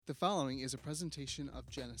The following is a presentation of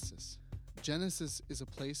Genesis. Genesis is a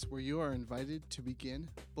place where you are invited to begin,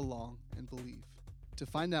 belong, and believe. To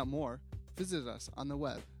find out more, visit us on the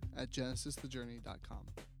web at genesisthejourney.com.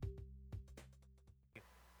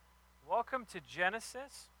 Welcome to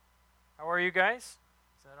Genesis. How are you guys?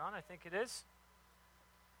 Is that on? I think it is.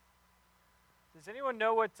 Does anyone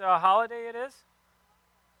know what holiday it is?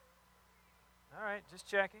 All right, just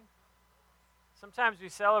checking. Sometimes we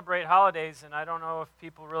celebrate holidays, and I don't know if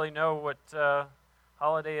people really know what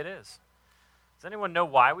holiday it is. Does anyone know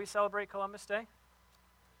why we celebrate Columbus Day?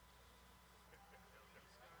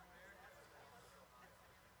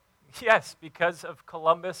 Yes, because of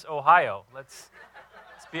Columbus, Ohio. Let's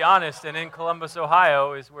be honest, and in Columbus,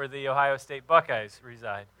 Ohio is where the Ohio State Buckeyes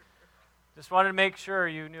reside. Just wanted to make sure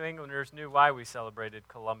you New Englanders knew why we celebrated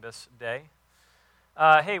Columbus Day.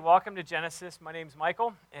 Hey, welcome to Genesis. My name's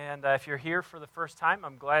Michael, and if you're here for the first time,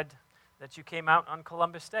 I'm glad that you came out on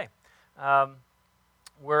Columbus Day.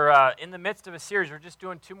 We're in the midst of a series. We're just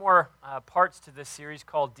doing two more parts to this series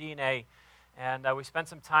called DNA, and we spent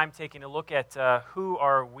some time taking a look at who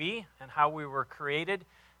are we and how we were created,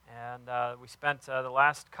 and we spent the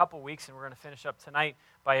last couple weeks, and we're going to finish up tonight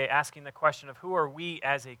by asking the question of who are we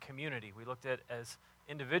as a community. We looked at as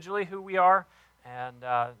individually who we are, and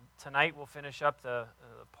tonight we'll finish up the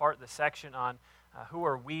section on who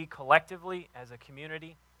are we collectively as a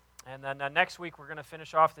community. And then next week we're going to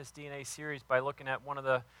finish off this DNA series by looking at one of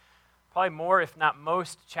the probably more, if not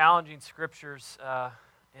most, challenging scriptures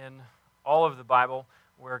in all of the Bible,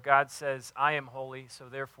 where God says, "I am holy, so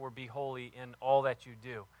therefore be holy in all that you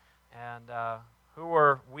do." And who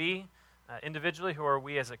are we individually, who are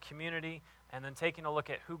we as a community, and then taking a look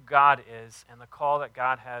at who God is and the call that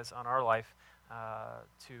God has on our life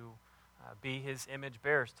to be His image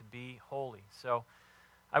bearers, to be holy. So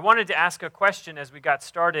I wanted to ask a question as we got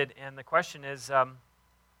started, and the question is, have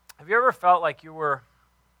you ever felt like you were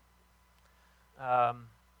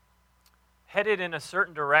headed in a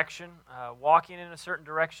certain direction, walking in a certain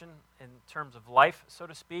direction in terms of life, so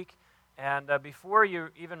to speak, and before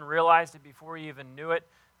you even realized it, before you even knew it,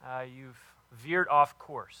 you've veered off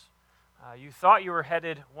course? You thought you were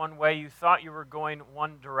headed one way, you thought you were going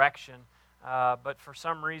one direction, but for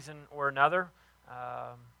some reason or another,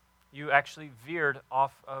 you actually veered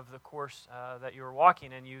off of the course that you were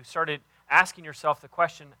walking, and you started asking yourself the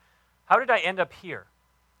question, how did I end up here?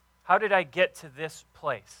 How did I get to this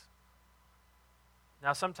place?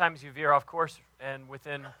 Now, sometimes you veer off course, and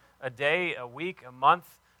within a day, a week, a month,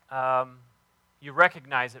 you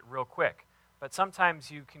recognize it real quick. But sometimes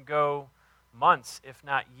you can go months, if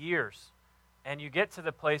not years, and you get to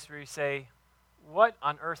the place where you say, what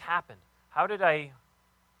on earth happened? How did I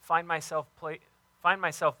find myself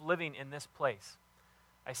living in this place?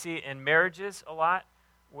 I see it in marriages a lot,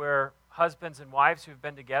 where husbands and wives who've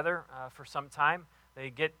been together for some time, they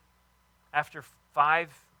get, after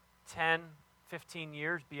 5, 10, 15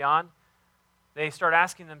 years beyond, they start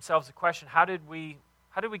asking themselves the question, how did we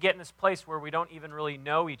get in this place where we don't even really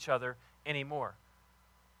know each other anymore?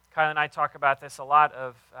 Kyla and I talk about this a lot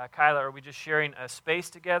of, Kyla, are we just sharing a space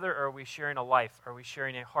together, or are we sharing a life? Are we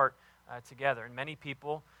sharing a heart together? And many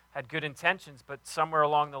people had good intentions, but somewhere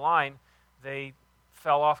along the line, they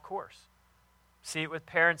fell off course. See it with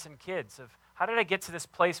parents and kids of, how did I get to this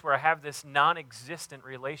place where I have this non-existent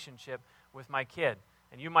relationship with my kid?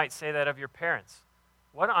 And you might say that of your parents.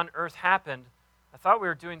 What on earth happened? I thought we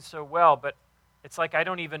were doing so well, but it's like I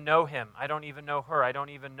don't even know him. I don't even know her. I don't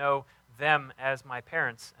even know them as my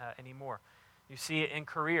parents anymore. You see it in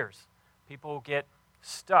careers. People get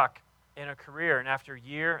stuck in a career, and after a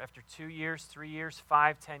year, after 2 years, 3 years,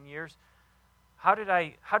 5, 10 years, how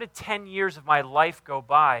did 10 years of my life go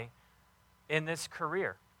by in this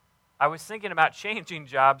career? I was thinking about changing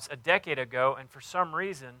jobs a decade ago, and for some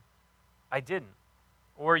reason, I didn't.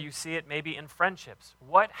 Or you see it maybe in friendships.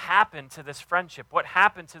 What happened to this friendship? What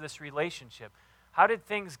happened to this relationship? How did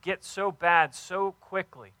things get so bad so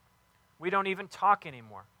quickly? We don't even talk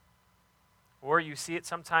anymore. Or you see it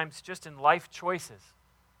sometimes just in life choices.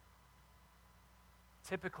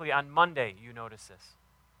 Typically on Monday, you notice this.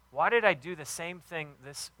 Why did I do the same thing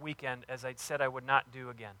this weekend as I said I would not do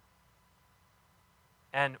again?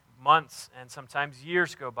 And months and sometimes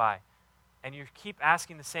years go by, and you keep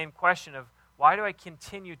asking the same question of, why do I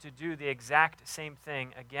continue to do the exact same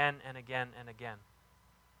thing again and again and again?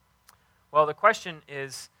 Well, the question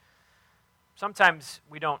is, sometimes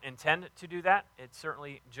we don't intend to do that. It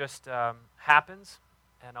certainly just happens,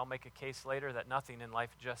 and I'll make a case later that nothing in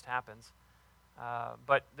life just happens.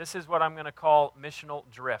 But this is what I'm going to call missional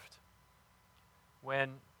drift.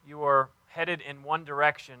 When you are headed in one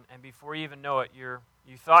direction, and before you even know it, you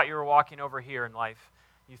thought you were walking over here in life.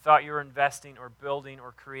 You thought you were investing or building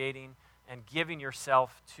or creating and giving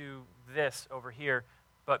yourself to this over here,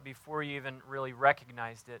 but before you even really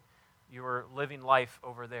recognized it, you were living life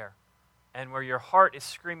over there. And where your heart is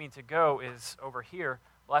screaming to go is over here,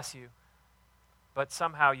 bless you, but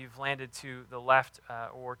somehow you've landed to the left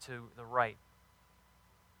or to the right.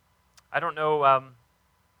 I don't know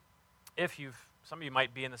if some of you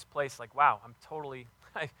might be in this place like, wow,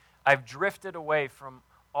 I've drifted away from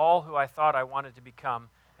all who I thought I wanted to become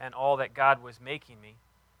and all that God was making me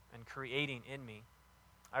and creating in me.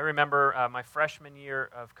 I remember my freshman year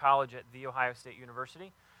of college at The Ohio State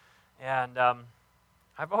University, and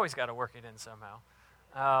I've always got to work it in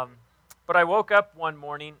somehow. But I woke up one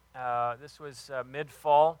morning, this was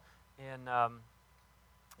mid-fall in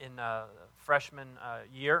freshman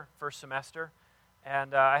year, first semester,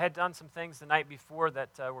 and I had done some things the night before that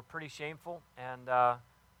were pretty shameful, and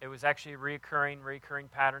it was actually recurring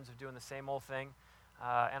patterns of doing the same old thing.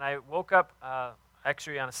 And I woke up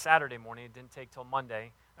actually on a Saturday morning. It didn't take till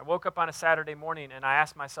Monday. I woke up on a Saturday morning, and I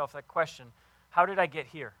asked myself that question: how did I get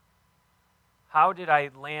here? How did I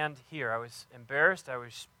land here? I was embarrassed. I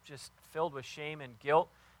was just filled with shame and guilt.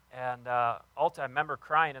 And I remember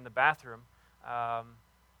crying in the bathroom,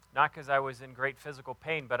 not because I was in great physical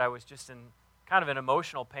pain, but I was just in kind of an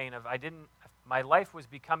emotional pain of my life was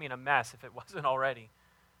becoming a mess if it wasn't already.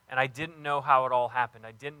 And I didn't know how it all happened.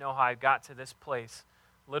 I didn't know how I got to this place,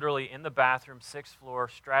 literally in the bathroom, 6th floor,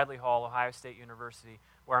 Stradley Hall, Ohio State University,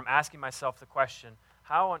 where I'm asking myself the question,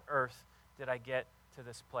 how on earth did I get to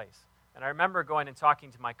this place? And I remember going and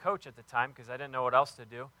talking to my coach at the time because I didn't know what else to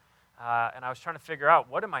do. And I was trying to figure out,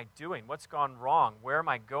 what am I doing? What's gone wrong? Where am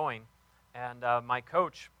I going? And my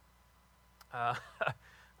coach,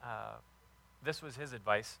 this was his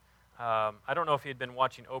advice. I don't know if he had been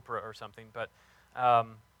watching Oprah or something, but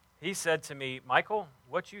he said to me, Michael,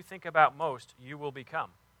 what you think about most, you will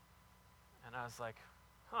become. And I was like,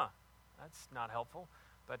 that's not helpful,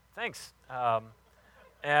 but thanks.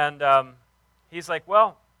 He's like,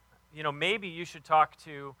 well, maybe you should talk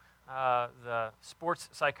to the sports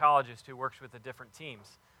psychologist who works with the different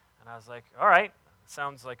teams. And I was like, all right,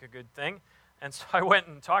 sounds like a good thing. And so I went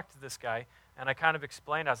and talked to this guy, and I kind of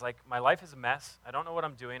explained, I was like, my life is a mess. I don't know what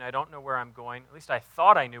I'm doing. I don't know where I'm going. At least I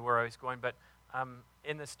thought I knew where I was going, but I'm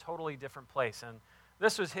in this totally different place. And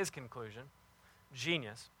this was his conclusion.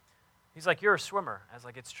 Genius. He's like, you're a swimmer. I was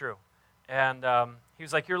like, it's true. And he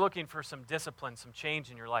was like, you're looking for some discipline, some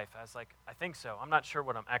change in your life. I was like, I think so. I'm not sure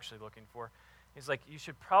what I'm actually looking for. He's like, you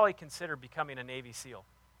should probably consider becoming a Navy SEAL.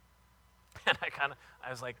 And I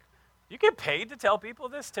was like, you get paid to tell people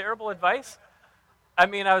this terrible advice? I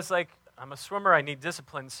was like, I'm a swimmer, I need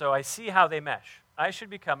discipline, so I see how they mesh. I should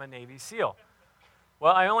become a Navy SEAL.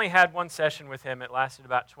 Well, I only had one session with him. It lasted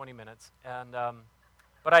about 20 minutes.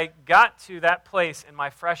 But I got to that place in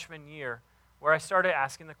my freshman year where I started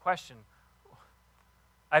asking the question,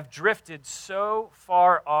 I've drifted so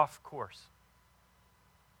far off course.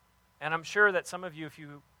 And I'm sure that some of you, if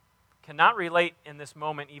you cannot relate in this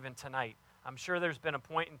moment even tonight, I'm sure there's been a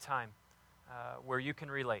point in time where you can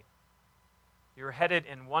relate. You were headed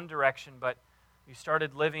in one direction, but you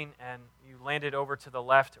started living and you landed over to the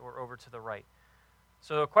left or over to the right.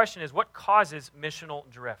 So the question is, what causes missional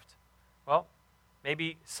drift? Well,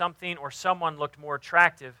 maybe something or someone looked more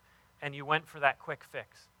attractive and you went for that quick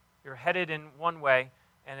fix. You're headed in one way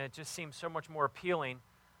and it just seemed so much more appealing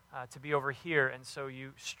to be over here, and so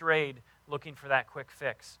you strayed looking for that quick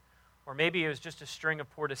fix. Or maybe it was just a string of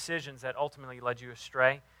poor decisions that ultimately led you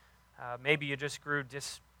astray. Maybe you just grew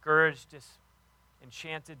discouraged,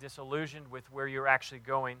 disenchanted, disillusioned with where you're actually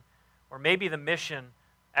going. Or maybe the mission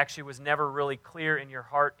actually was never really clear in your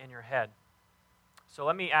heart and your head. So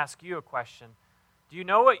let me ask you a question. Do you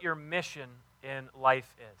know what your mission in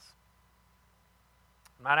life is?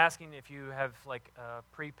 I'm not asking if you have like a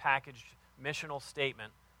prepackaged missional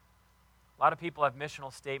statement. A lot of people have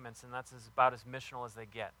missional statements, and that's about as missional as they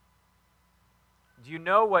get. Do you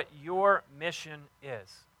know what your mission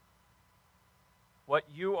is? What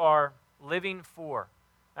you are living for?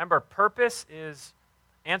 Remember, purpose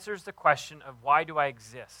answers the question of why do I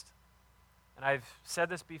exist? And I've said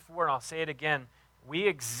this before, and I'll say it again. We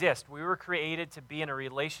exist. We were created to be in a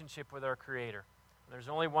relationship with our Creator. There's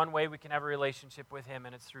only one way we can have a relationship with Him,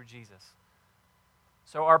 and it's through Jesus.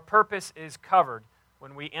 So our purpose is covered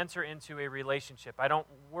when we enter into a relationship. I don't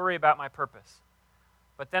worry about my purpose.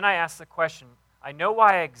 But then I ask the question, I know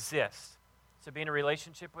why I exist, to be in a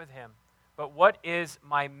relationship with Him, but what is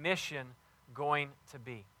my mission going to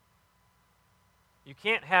be? You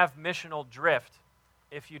can't have missional drift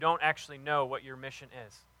if you don't actually know what your mission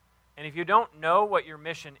is. And if you don't know what your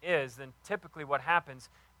mission is, then typically what happens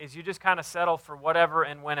is you just kind of settle for whatever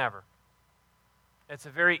and whenever. It's a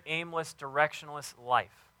very aimless, directionless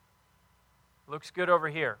life. Looks good over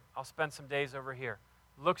here. I'll spend some days over here.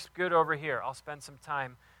 Looks good over here. I'll spend some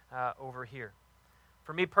time over here.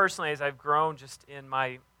 For me personally, as I've grown just in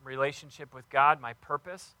my relationship with God, my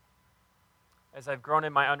purpose, as I've grown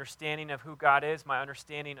in my understanding of who God is, my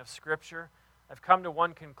understanding of Scripture, I've come to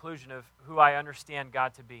one conclusion of who I understand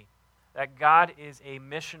God to be. That God is a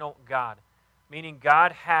missional God, meaning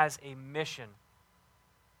God has a mission.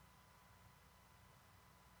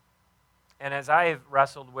 And as I have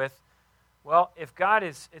wrestled with, well, if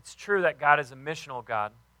it's true that God is a missional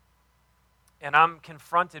God, and I'm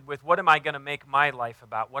confronted with what am I going to make my life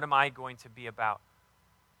about? What am I going to be about?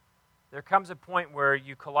 There comes a point where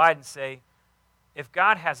you collide and say, if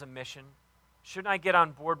God has a mission, shouldn't I get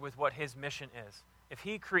on board with what his mission is? If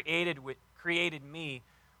he created me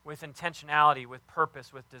with intentionality, with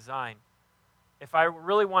purpose, with design, if I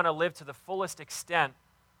really want to live to the fullest extent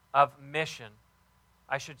of mission,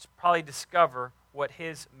 I should probably discover what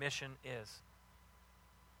his mission is.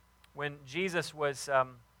 When Jesus was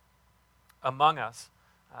among us,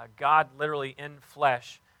 God literally in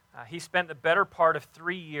flesh, he spent the better part of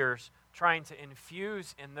 3 years trying to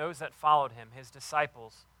infuse in those that followed him, his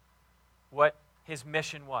disciples, what his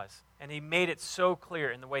mission was. And he made it so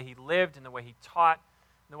clear in the way he lived, in the way he taught,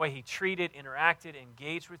 in the way he treated, interacted,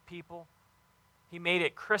 engaged with people. He made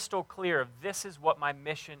it crystal clear of this is what my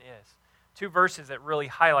mission is. 2 verses that really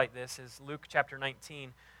highlight this is Luke chapter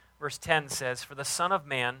 19, verse 10 says, "For the Son of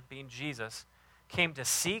Man," being Jesus, "came to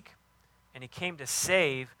seek and he came to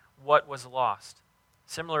save what was lost."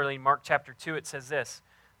 Similarly, in Mark chapter 2, it says this,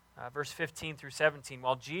 verse 15 through 17,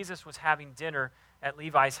 "While Jesus was having dinner at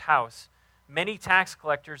Levi's house, many tax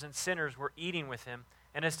collectors and sinners were eating with him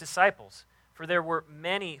and his disciples, for there were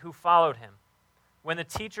many who followed him. When the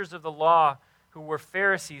teachers of the law, who were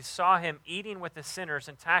Pharisees, saw him eating with the sinners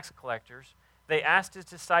and tax collectors, they asked his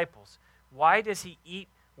disciples, 'Why does he eat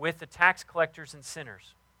with the tax collectors and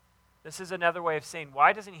sinners?'" This is another way of saying,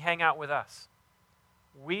 why doesn't he hang out with us?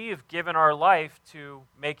 We have given our life to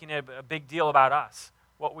making it a big deal about us,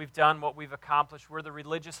 what we've done, what we've accomplished. We're the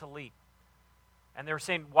religious elite. And they were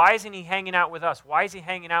saying, why isn't he hanging out with us? Why is he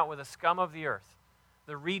hanging out with the scum of the earth,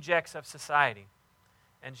 the rejects of society?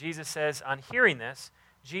 And Jesus says, on hearing this,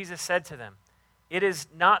 Jesus said to them, "It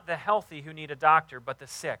is not the healthy who need a doctor, but the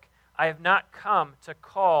sick. I have not come to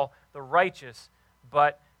call the righteous,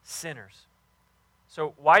 but sinners."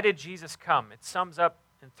 So why did Jesus come? It sums up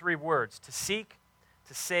in 3 words: to seek,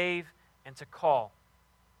 to save, and to call.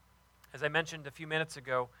 As I mentioned a few minutes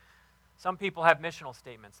ago, some people have missional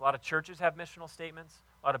statements. A lot of churches have missional statements.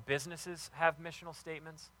 A lot of businesses have missional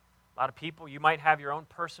statements. A lot of people, you might have your own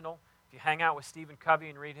personal. If you hang out with Stephen Covey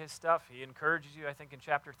and read his stuff, he encourages you, I think in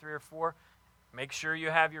chapter 3 or 4, make sure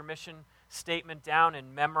you have your mission statement down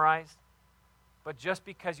and memorized. But just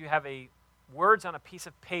because you have words on a piece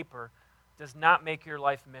of paper does not make your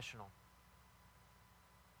life missional.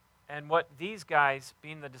 And what these guys,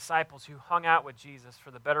 being the disciples who hung out with Jesus for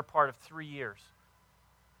the better part of 3 years,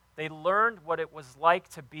 they learned what it was like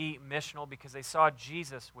to be missional because they saw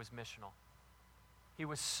Jesus was missional. He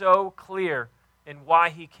was so clear in why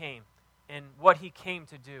he came, in what he came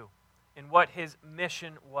to do, in what his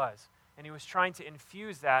mission was. And he was trying to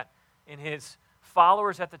infuse that in his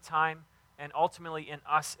followers at the time and ultimately in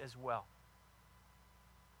us as well.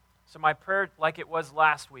 So my prayer, like it was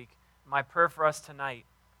last week, my prayer for us tonight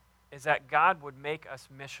is that God would make us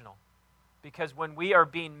missional. Because when we are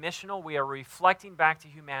being missional, we are reflecting back to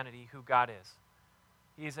humanity who God is.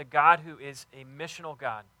 He is a God who is a missional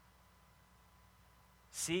God.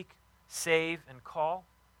 Seek, save, and call.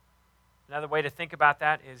 Another way to think about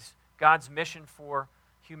that is God's mission for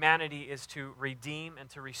humanity is to redeem and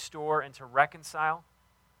to restore and to reconcile.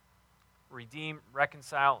 Redeem,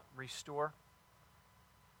 reconcile, restore.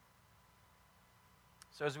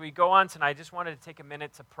 So as we go on tonight, I just wanted to take a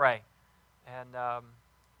minute to pray. And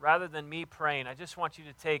rather than me praying, I just want you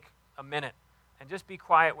to take a minute and just be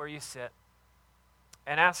quiet where you sit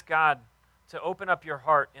and ask God to open up your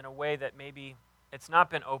heart in a way that maybe it's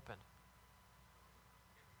not been opened.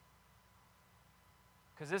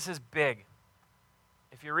 Because this is big.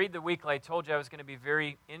 If you read the weekly, I told you I was going to be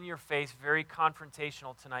very in your face, very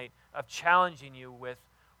confrontational tonight, of challenging you with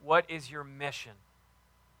what is your mission.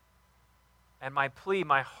 And my plea,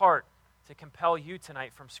 my heart to compel you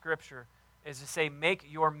tonight from Scripture is to say, make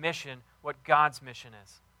your mission what God's mission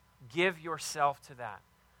is. Give yourself to that.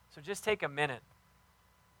 So just take a minute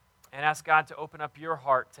and ask God to open up your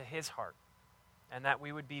heart to his heart, and that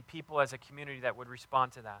we would be people as a community that would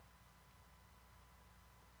respond to that.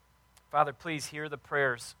 Father, please hear the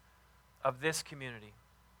prayers of this community.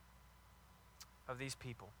 of these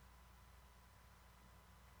people.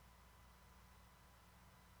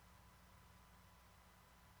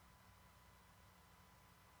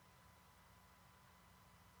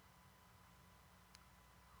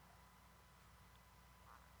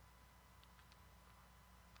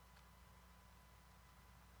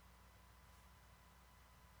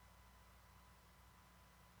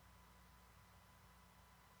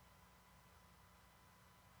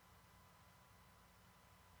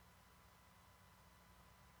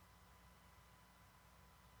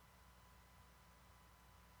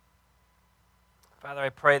 Father, I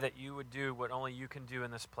pray that you would do what only you can do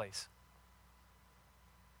in this place.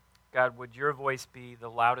 God, would your voice be the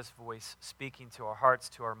loudest voice speaking to our hearts,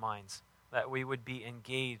 to our minds, that we would be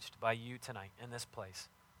engaged by you tonight in this place.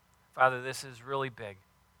 Father, this is really big.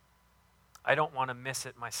 I don't want to miss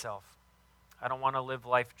it myself. I don't want to live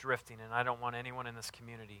life drifting, and I don't want anyone in this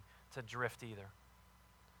community to drift either.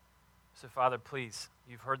 So, Father, please,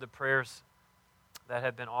 you've heard the prayers that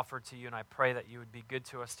have been offered to you, and I pray that you would be good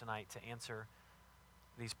to us tonight to answer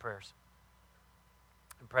these prayers.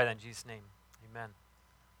 And pray that in Jesus' name. Amen.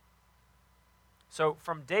 So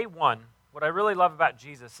from day one, what I really love about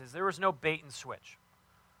Jesus is there was no bait and switch.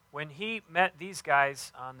 When he met these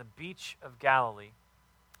guys on the beach of Galilee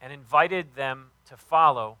and invited them to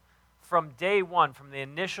follow, from day one, from the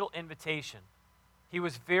initial invitation, he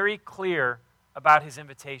was very clear about his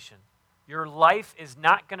invitation. Your life is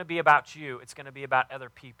not going to be about you, it's going to be about other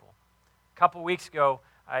people. A couple weeks ago,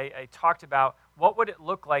 I talked about what would it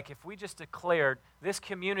look like if we just declared this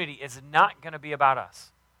community is not going to be about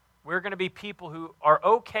us. We're going to be people who are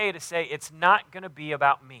okay to say it's not going to be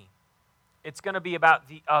about me. It's going to be about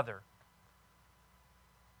the other.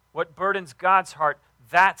 What burdens God's heart,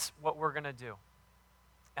 that's what we're going to do.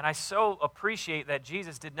 And I so appreciate that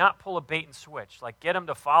Jesus did not pull a bait and switch, like get him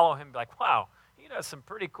to follow him, be like, wow, he does some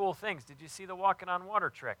pretty cool things. Did you see the walking on water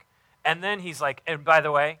trick? And then he's like, and by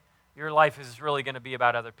the way, your life is really going to be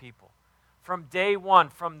about other people. From day one,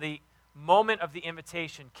 from the moment of the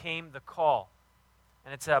invitation came the call.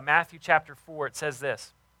 And it's Matthew chapter 4. It says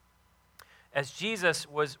this. As Jesus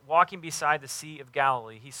was walking beside the Sea of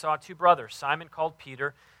Galilee, he saw two brothers, Simon called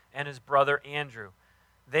Peter and his brother Andrew.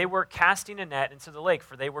 They were casting a net into the lake,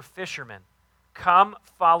 for they were fishermen. Come,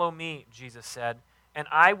 follow me, Jesus said, and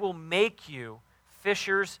I will make you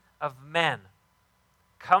fishers of men.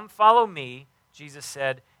 Come, follow me, Jesus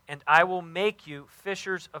said, and I will make you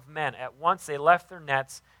fishers of men. At once they left their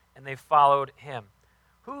nets and they followed him.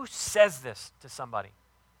 Who says this to somebody?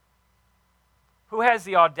 Who has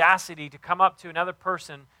the audacity to come up to another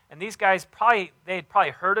person, and these guys they had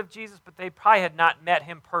probably heard of Jesus, but they probably had not met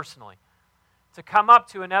him personally. To come up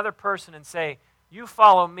to another person and say, you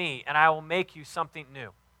follow me and I will make you something new.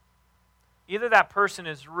 Either that person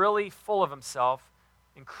is really full of himself,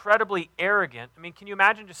 incredibly arrogant. I mean, can you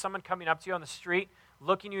imagine just someone coming up to you on the street,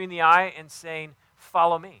 looking you in the eye and saying,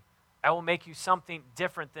 follow me. I will make you something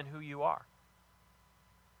different than who you are.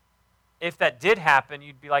 If that did happen,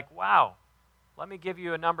 you'd be like, wow, let me give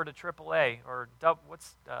you a number to AAA or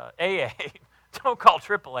AA. Don't call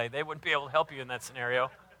AAA. They wouldn't be able to help you in that scenario.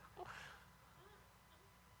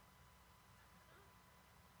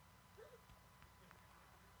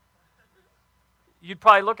 You'd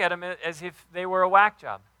probably look at them as if they were a whack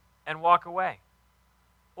job and walk away.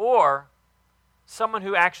 Or someone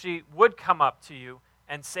who actually would come up to you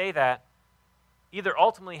and say that either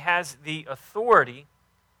ultimately has the authority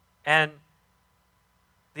and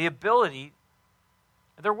the ability,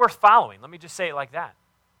 they're worth following. Let me just say it like that.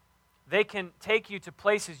 They can take you to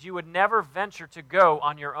places you would never venture to go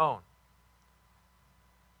on your own.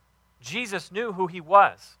 Jesus knew who he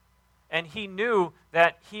was, and he knew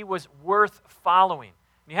that he was worth following.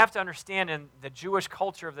 And you have to understand, in the Jewish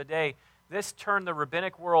culture of the day, this turned the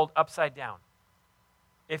rabbinic world upside down.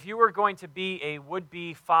 If you were going to be a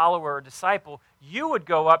would-be follower or disciple, you would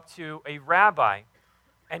go up to a rabbi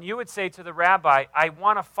and you would say to the rabbi, I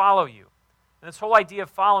want to follow you. And this whole idea of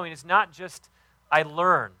following is not just, I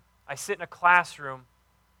learn, I sit in a classroom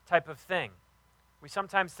type of thing. We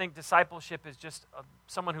sometimes think discipleship is just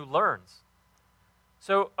someone who learns.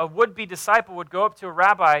 So a would-be disciple would go up to a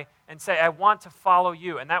rabbi and say, I want to follow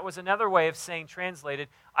you. And that was another way of saying, translated,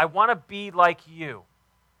 I want to be like you.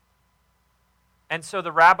 And so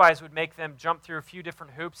the rabbis would make them jump through a few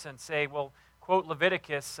different hoops and say, well, quote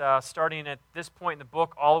Leviticus, starting at this point in the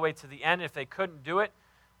book all the way to the end. If they couldn't do it,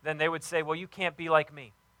 then they would say, well, you can't be like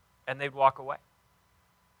me. And they'd walk away.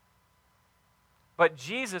 But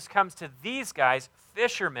Jesus comes to these guys,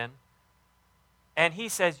 fishermen, and he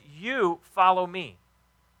says, you follow me.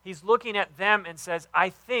 He's looking at them and says, I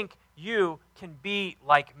think you can be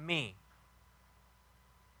like me.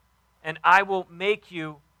 and I will make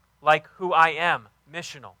you like who I am,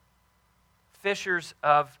 missional. Fishers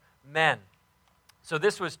of men. So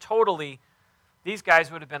this was totally, these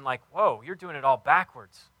guys would have been like, whoa, you're doing it all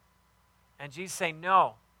backwards. And Jesus saying,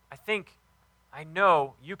 no, I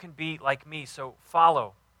know you can be like me, so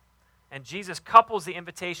follow. And Jesus couples the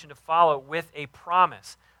invitation to follow with a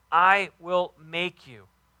promise. I will make you.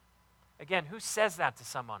 Again, who says that to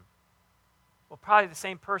someone? Well, probably the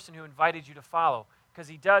same person who invited you to follow, because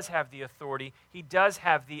he does have the authority. He does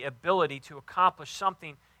have the ability to accomplish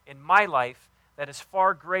something in my life that is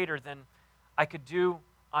far greater than I could do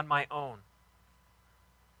on my own.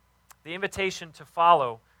 The invitation to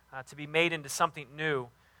follow, to be made into something new,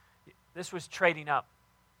 this was trading up.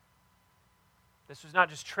 This was not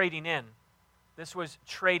just trading in. This was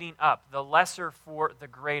trading up, the lesser for the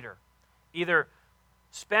greater. Either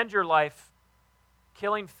spend your life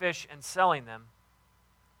killing fish and selling them,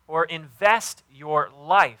 or invest your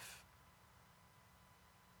life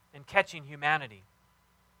in catching humanity,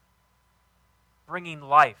 bringing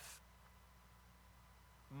life,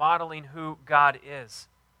 modeling who God is.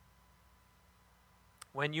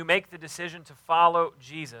 When you make the decision to follow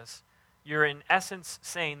Jesus, you're in essence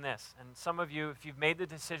saying this. And some of you, if you've made the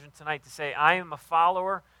decision tonight to say, I am a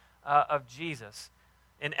follower of Jesus,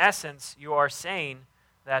 in essence, you are saying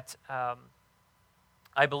that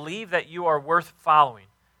I believe that you are worth following.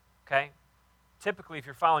 Okay? Typically, if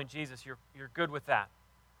you're following Jesus, you're good with that.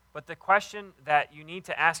 But the question that you need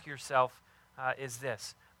to ask yourself is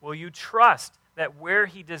this. Will you trust that where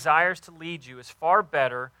he desires to lead you is far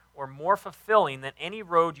better or more fulfilling than any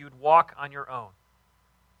road you'd walk on your own?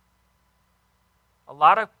 A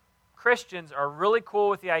lot of Christians are really cool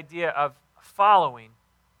with the idea of following,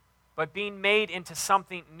 but being made into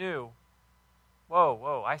something new.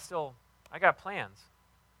 Whoa, I got plans.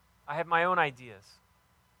 I have my own ideas.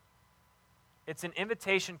 It's an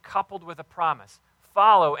invitation coupled with a promise.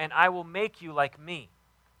 Follow, and I will make you like me.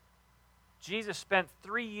 Jesus spent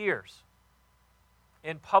 3 years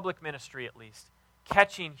in public ministry, at least,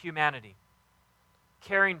 catching humanity,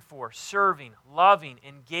 caring for, serving, loving,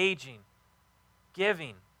 engaging,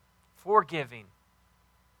 giving, forgiving,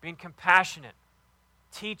 being compassionate,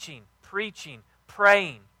 teaching, preaching,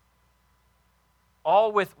 praying,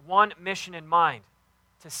 all with one mission in mind,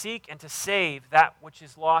 to seek and to save that which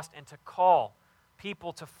is lost and to call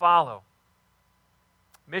people to follow.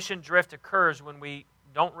 Mission drift occurs when we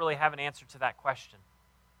don't really have an answer to that question.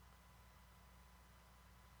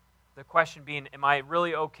 The question being, am I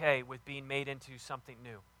really okay with being made into something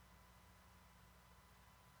new?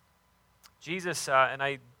 Jesus, and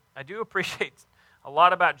I do appreciate a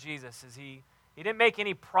lot about Jesus, is he didn't make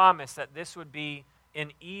any promise that this would be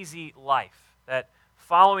an easy life, that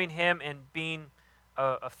following him and being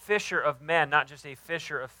a fisher of men, not just a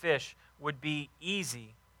fisher of fish, would be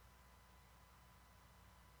easy.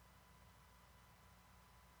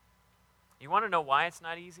 You want to know why it's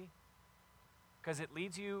not easy? Because it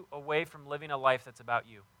leads you away from living a life that's about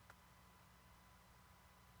you.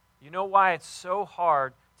 You know why it's so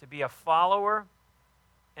hard to be a follower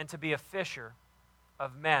and to be a fisher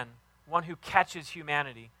of men, one who catches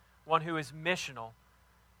humanity, one who is missional,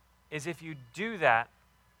 is if you do that,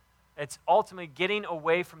 it's ultimately getting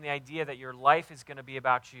away from the idea that your life is going to be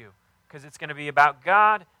about you, because it's going to be about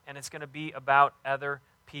God and it's going to be about other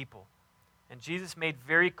people. And Jesus made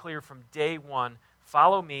very clear from day one,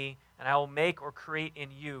 follow me and I will make or create in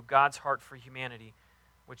you God's heart for humanity,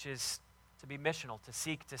 which is to be missional, to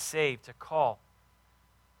seek, to save, to call.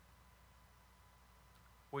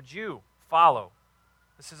 Would you follow?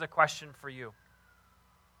 This is a question for you.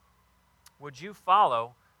 Would you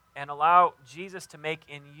follow and allow Jesus to make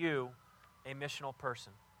in you a missional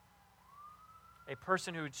person? A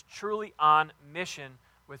person who is truly on mission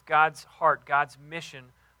with God's heart, God's mission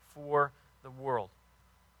for the world.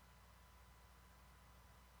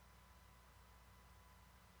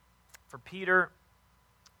 For Peter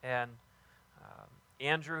and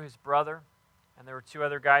Andrew, his brother, and there were 2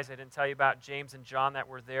 other guys I didn't tell you about, James and John, that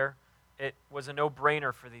were there, it was a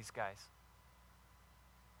no-brainer for these guys.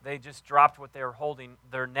 They just dropped what they were holding,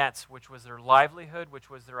 their nets, which was their livelihood, which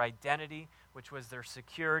was their identity, which was their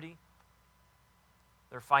security,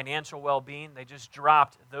 their financial well-being. They just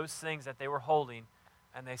dropped those things that they were holding,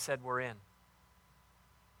 and they said, we're in.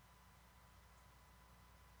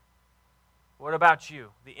 What about you?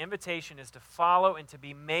 The invitation is to follow and to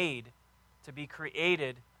be made, to be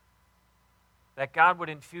created, that God would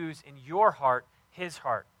infuse in your heart his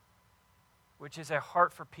heart, which is a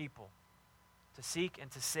heart for people, to seek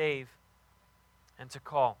and to save and to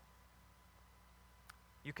call.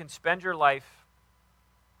 You can spend your life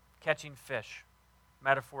catching fish,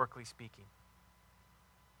 metaphorically speaking.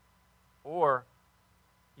 or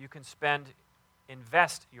you can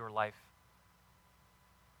invest your life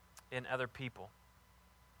in other people.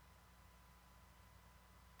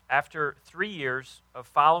 After 3 years of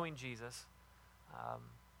following Jesus,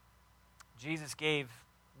 Jesus gave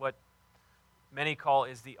what many call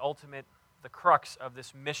is the crux of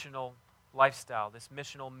this missional lifestyle, this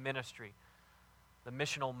missional ministry, the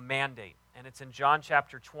missional mandate. And it's in John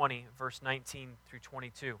chapter 20, verse 19 through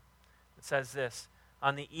 22. It says this: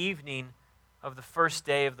 "On the evening of the first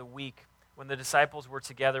day of the week, when the disciples were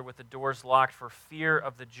together with the doors locked for fear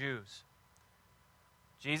of the Jews."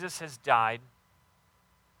 Jesus has died,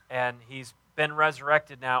 and he's been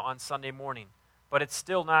resurrected now on Sunday morning. But it's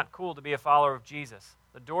still not cool to be a follower of Jesus.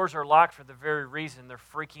 The doors are locked for the very reason they're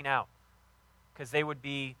freaking out. Because they would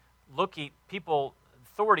be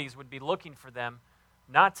authorities would be looking for them,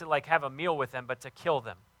 not to have a meal with them, but to kill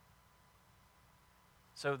them.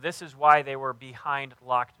 So this is why they were behind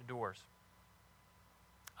locked doors.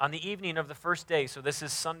 On the evening of the first day, so this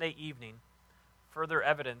is Sunday evening, further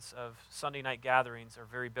evidence of Sunday night gatherings are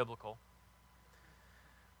very biblical.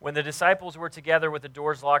 When the disciples were together with the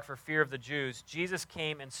doors locked for fear of the Jews, Jesus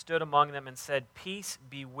came and stood among them and said, "Peace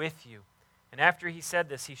be with you." And after he said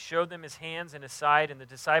this, he showed them his hands and his side, and the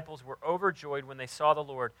disciples were overjoyed when they saw the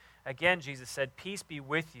Lord. Again, Jesus said, "Peace be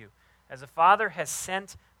with you. As the Father has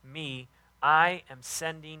sent me, I am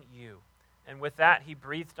sending you." And with that, he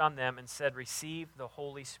breathed on them and said, "Receive the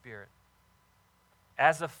Holy Spirit.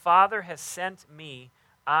 As the Father has sent me,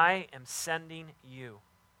 I am sending you."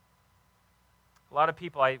 A lot of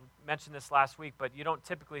people, I mentioned this last week, but you don't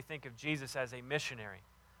typically think of Jesus as a missionary.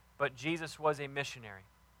 But Jesus was a missionary.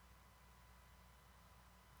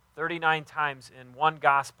 39 times in one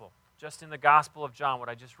gospel, just in the Gospel of John, what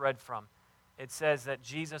I just read from, it says that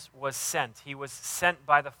Jesus was sent. He was sent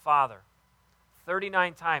by the Father.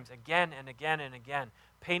 39 times, again and again and again,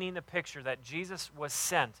 painting the picture that Jesus was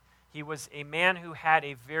sent. He was a man who had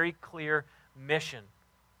a very clear mission.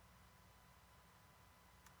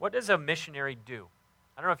 What does a missionary do?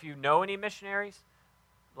 I don't know if you know any missionaries.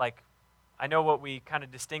 I know what we kind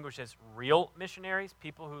of distinguish as real missionaries,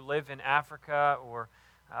 people who live in Africa, or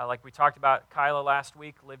like we talked about, Kyla last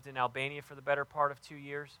week, lived in Albania for the better part of 2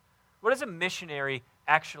 years. What does a missionary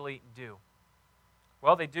actually do?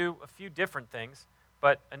 Well, they do a few different things,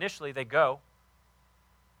 but initially they go.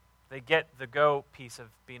 They get the go piece of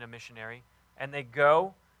being a missionary, and they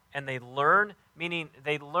go and they learn, meaning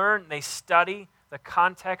they study the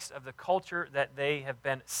context of the culture that they have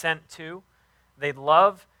been sent to. They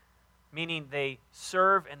love, meaning they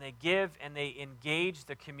serve and they give and they engage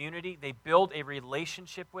the community. They build a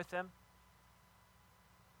relationship with them.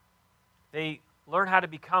 They learn how to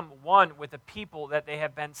become one with the people that they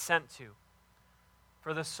have been sent to,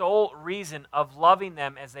 for the sole reason of loving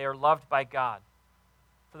them as they are loved by God,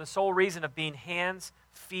 for the sole reason of being hands,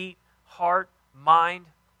 feet, heart, mind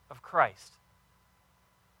of Christ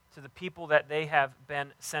to the people that they have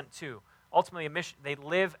been sent to. Ultimately, they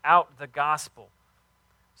live out the gospel.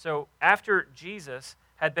 So after Jesus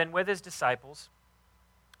had been with his disciples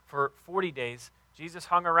for 40 days, Jesus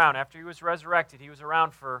hung around. After he was resurrected, he was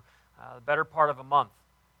around for the better part of a month.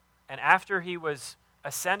 And after he was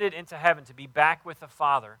ascended into heaven to be back with the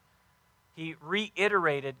Father, he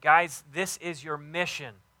reiterated, "Guys, this is your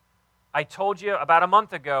mission. I told you about a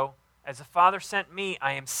month ago, as the Father sent me,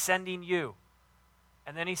 I am sending you."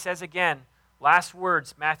 And then he says again, last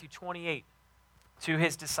words, Matthew 28, to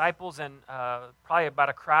his disciples and probably about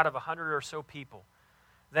a crowd of 100 or so people.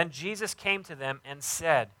 "Then Jesus came to them and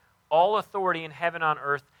said, 'All authority in heaven and on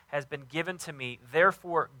earth has been given to me.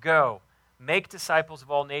 Therefore go, make disciples of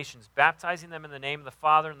all nations, baptizing them in the name of the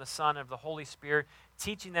Father and the Son and of the Holy Spirit,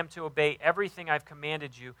 teaching them to obey everything I've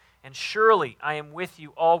commanded you. And surely I am with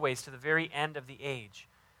you always to the very end of the age.'"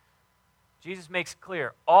 Jesus makes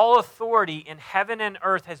clear, all authority in heaven and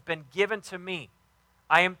earth has been given to me.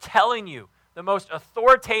 I am telling you, the most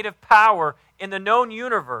authoritative power in the known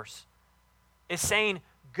universe is saying,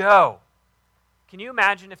 go. Can you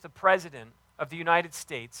imagine if the President of the United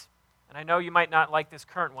States, and I know you might not like this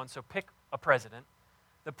current one, so pick a president,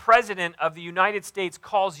 the President of the United States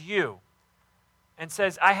calls you and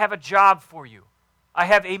says, "I have a job for you. I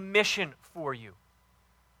have a mission for you."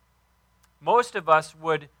 Most of us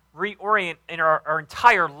would reorient in our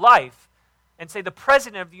entire life and say, the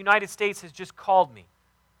President of the United States has just called me.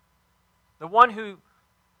 The one who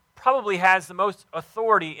probably has the most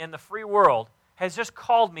authority in the free world has just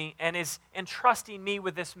called me and is entrusting me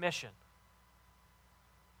with this mission.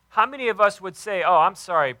 How many of us would say, "Oh, I'm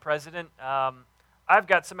sorry, President, I've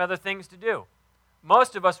got some other things to do"?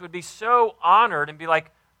 Most of us would be so honored and be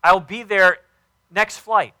like, "I'll be there next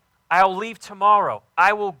flight. I'll leave tomorrow.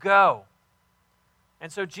 I will go."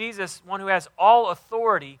 And so Jesus, one who has all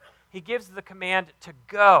authority, he gives the command to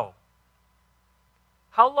go.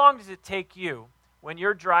 How long does it take you when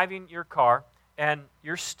you're driving your car and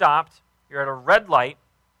you're stopped, you're at a red light,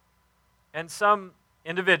 and some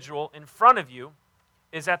individual in front of you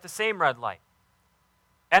is at the same red light,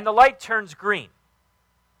 and the light turns green?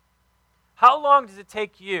 How long does it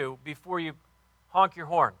take you before you honk your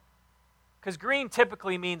horn? Because green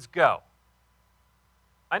typically means go.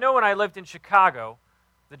 I know when I lived in Chicago,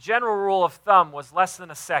 the general rule of thumb was less than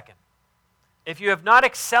a second. If you have not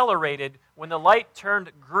accelerated when the light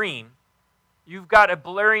turned green, you've got a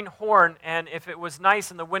blaring horn, and if it was nice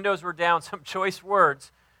and the windows were down, some choice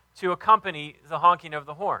words to accompany the honking of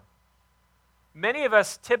the horn. Many of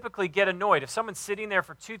us typically get annoyed. If someone's sitting there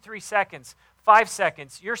for 2, 3 seconds, 5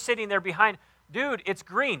 seconds, you're sitting there behind, dude, it's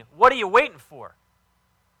green. What are you waiting for?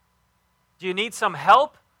 Do you need some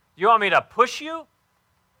help? Do you want me to push you?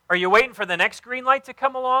 Are you waiting for the next green light to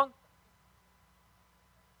come along?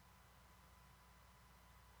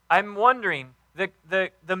 I'm wondering,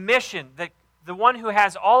 the mission, the one who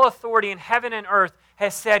has all authority in heaven and earth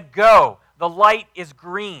has said, go. The light is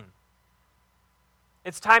green.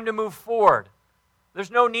 It's time to move forward. There's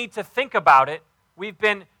no need to think about it. We've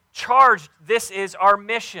been charged. This is our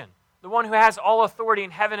mission. The one who has all authority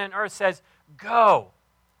in heaven and earth says, go.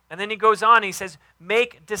 And then he goes on, he says,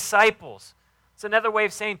 make disciples. It's another way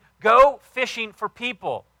of saying, go fishing for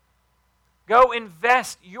people. Go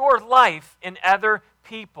invest your life in other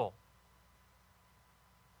people.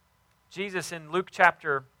 Jesus in Luke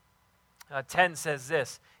chapter 10 says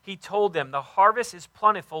this. He told them, the harvest is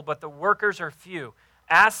plentiful, but the workers are few.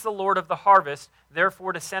 Ask the Lord of the harvest,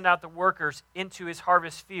 therefore, to send out the workers into his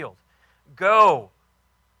harvest field. Go.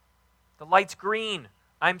 The light's green.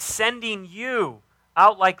 I'm sending you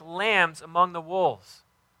out like lambs among the wolves.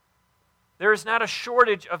 There is not a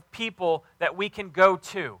shortage of people that we can go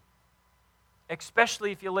to,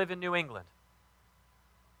 especially if you live in New England.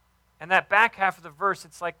 And that back half of the verse,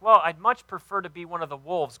 it's like, well, I'd much prefer to be one of the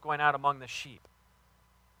wolves going out among the sheep.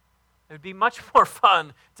 It would be much more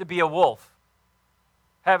fun to be a wolf,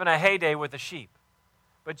 having a heyday with the sheep.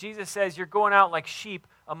 But Jesus says you're going out like sheep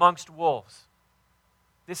amongst wolves.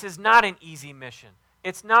 This is not an easy mission.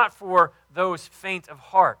 It's not for those faint of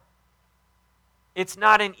heart. It's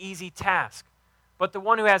not an easy task. But the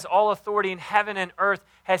one who has all authority in heaven and earth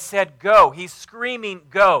has said, go. He's screaming,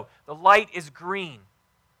 go. The light is green.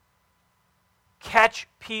 Catch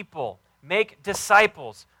people. Make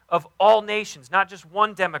disciples of all nations, not just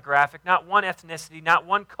one demographic, not one ethnicity, not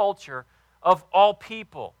one culture, of all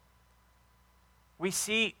people. We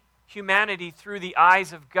see humanity through the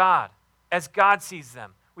eyes of God, as God sees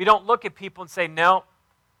them. We don't look at people and say, no,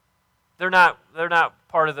 they're not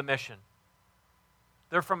part of the mission.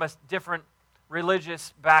 They're from a different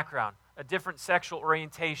religious background, a different sexual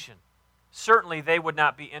orientation. Certainly they would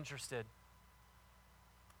not be interested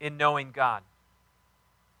in knowing God.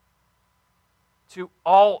 To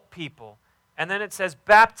all people. And then it says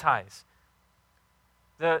baptize.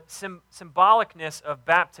 The symbolicness of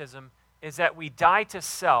baptism is that we die to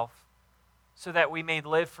self so that we may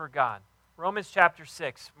live for God. Romans chapter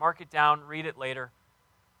 6, mark it down, read it later,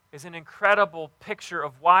 is an incredible picture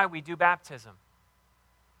of why we do baptism.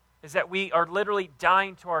 Is that we are literally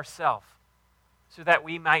dying to ourselves so that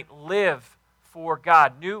we might live for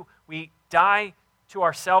God. We die to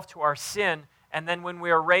ourselves, to our sin, and then when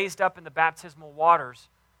we are raised up in the baptismal waters,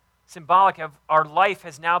 symbolic of our life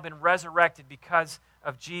has now been resurrected because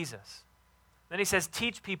of Jesus. Then he says,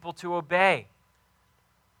 teach people to obey.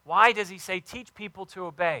 Why does he say teach people to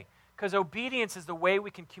obey? Because obedience is the way we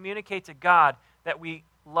can communicate to God that we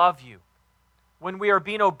love you. When we are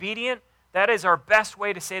being obedient, that is our best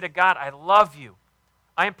way to say to God, I love you.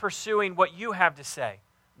 I am pursuing what you have to say,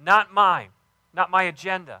 not mine, not my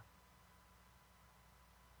agenda.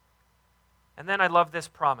 And then I love this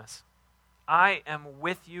promise. I am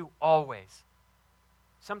with you always.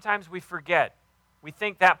 Sometimes we forget. We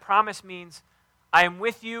think that promise means I am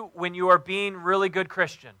with you when you are being really good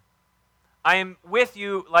Christian. I am with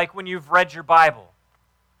you like when you've read your Bible.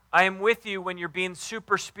 I am with you when you're being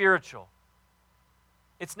super spiritual.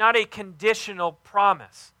 It's not a conditional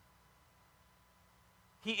promise.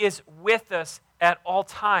 He is with us at all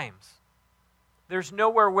times. There's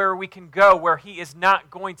nowhere where we can go where He is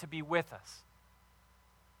not going to be with us.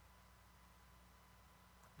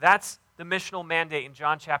 That's the missional mandate in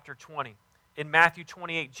John chapter 20. In Matthew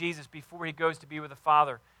 28, Jesus, before He goes to be with the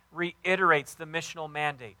Father, reiterates the missional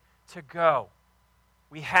mandate to go.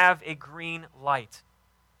 We have a green light.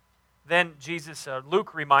 Then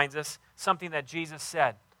Luke reminds us something that Jesus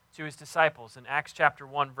said to His disciples in Acts chapter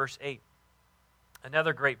 1, verse 8.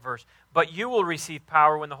 Another great verse. But you will receive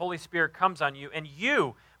power when the Holy Spirit comes on you, and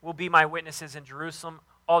you will be my witnesses in Jerusalem,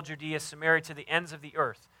 all Judea, Samaria, to the ends of the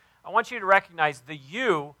earth. I want you to recognize the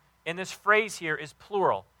you in this phrase here is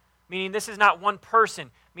plural, meaning this is not one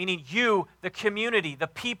person, meaning you, the community, the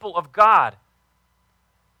people of God,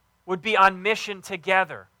 would be on mission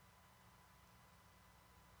together.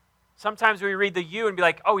 Sometimes we read the you and be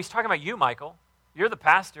like, oh, he's talking about you, Michael. You're the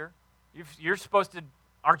pastor. You're supposed to,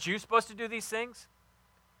 aren't you supposed to do these things?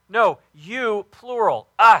 No, you, plural,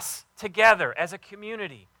 us, together as a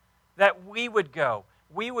community, that we would go.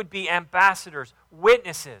 We would be ambassadors,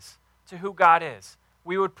 witnesses to who God is.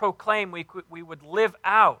 We would proclaim, we would live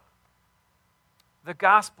out the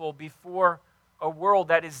gospel before a world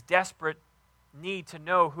that is desperate need to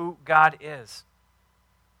know who God is.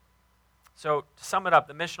 So, to sum it up,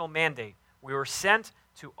 the missional mandate. We were sent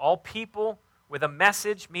to all people with a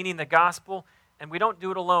message, meaning the gospel, and we don't do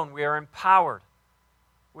it alone. We are empowered.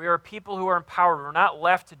 We are people who are empowered. We're not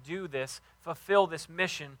left to do this, fulfill this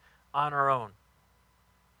mission on our own.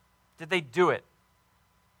 Did they do it?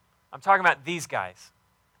 I'm talking about these guys.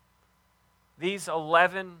 These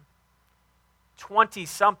 11,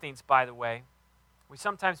 20-somethings, by the way. We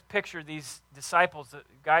sometimes picture these disciples, the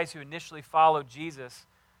guys who initially followed Jesus,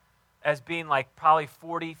 as being like probably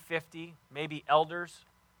 40, 50, maybe elders.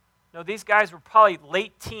 No, these guys were probably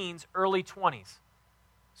late teens, early 20s.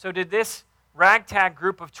 So did this ragtag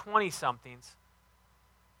group of 20-somethings,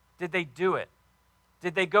 did they do it?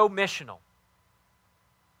 Did they go missional?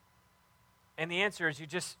 And the answer is you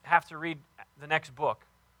just have to read the next book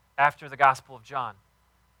after the Gospel of John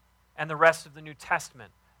and the rest of the New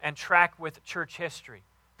Testament and track with church history.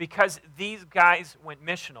 Because these guys went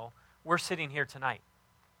missional, we're sitting here tonight.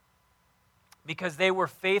 Because they were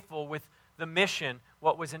faithful with the mission,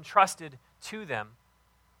 what was entrusted to them.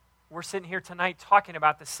 We're sitting here tonight talking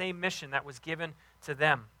about the same mission that was given to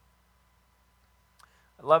them.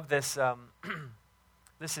 I love this.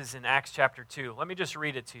 This is in Acts chapter 2. Let me just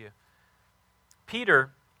read it to you.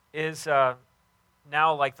 Peter is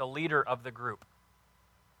now like the leader of the group.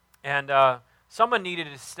 And someone needed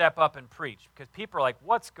to step up and preach because people are like,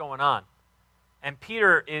 what's going on? And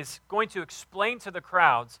Peter is going to explain to the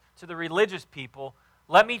crowds, to the religious people,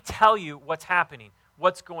 let me tell you what's happening,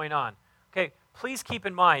 what's going on. Okay, please keep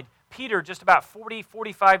in mind, Peter, just about 40,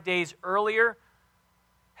 45 days earlier,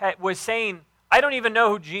 was saying, I don't even know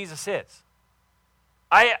who Jesus is.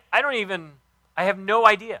 I have no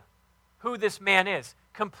idea who this man is.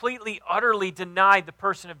 Completely, utterly denied the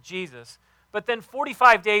person of Jesus. But then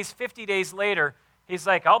 45 days, 50 days later, he's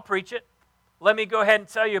like, I'll preach it. Let me go ahead and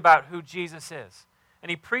tell you about who Jesus is. And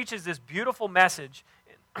he preaches this beautiful message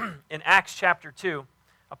in Acts chapter 2.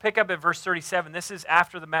 I'll pick up at verse 37. This is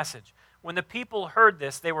after the message. When the people heard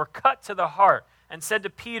this, they were cut to the heart and said to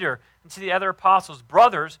Peter and to the other apostles,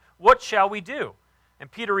 brothers, what shall we do?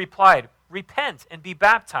 And Peter replied, repent and be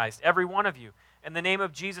baptized, every one of you, in the name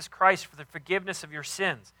of Jesus Christ for the forgiveness of your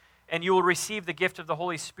sins, and you will receive the gift of the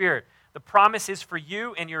Holy Spirit. The promise is for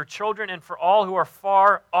you and your children and for all who are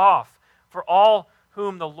far off, for all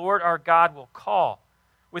whom the Lord our God will call.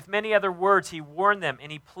 With many other words he warned them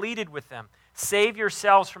and he pleaded with them, save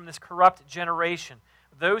yourselves from this corrupt generation.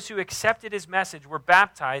 Those who accepted his message were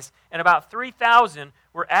baptized, and about 3,000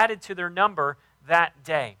 were added to their number that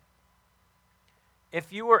day.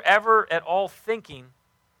 If you were ever at all thinking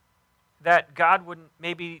that God would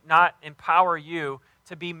maybe not empower you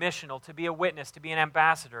to be missional, to be a witness, to be an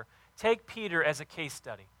ambassador, take Peter as a case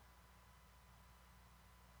study.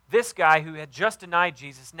 This guy who had just denied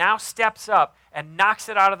Jesus now steps up and knocks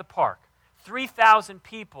it out of the park. 3,000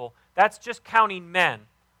 people, that's just counting men.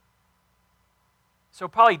 So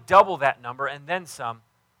probably double that number and then some.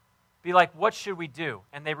 Be like, what should we do?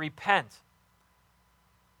 And they repent.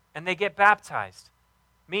 And they get baptized.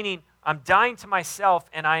 Meaning, I'm dying to myself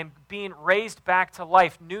and I'm being raised back to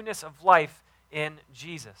life, newness of life in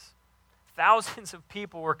Jesus. Thousands of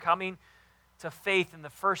people were coming to faith in the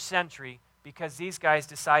first century because these guys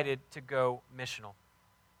decided to go missional.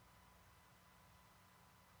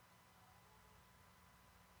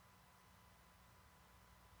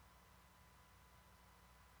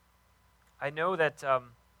 I know that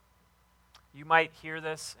you might hear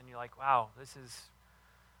this and you're like, wow, this is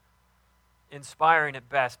inspiring at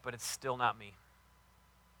best, but it's still not me.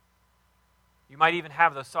 You might even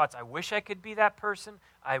have those thoughts, I wish I could be that person.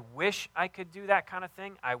 I wish I could do that kind of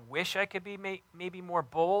thing. I wish I could be maybe more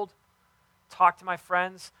bold. Talk to my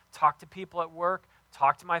friends, talk to people at work,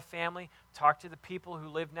 talk to my family, talk to the people who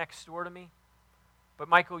live next door to me. But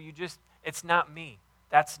Michael, it's not me.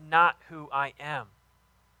 That's not who I am.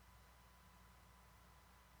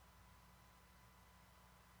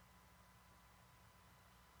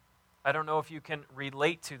 I don't know if you can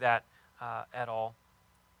relate to that at all.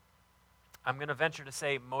 I'm going to venture to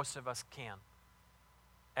say most of us can.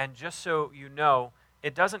 And just so you know,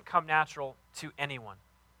 it doesn't come natural to anyone.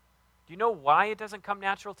 Do you know why it doesn't come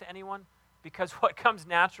natural to anyone? Because what comes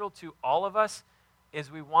natural to all of us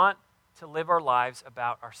is we want to live our lives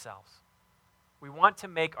about ourselves. We want to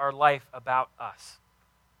make our life about us.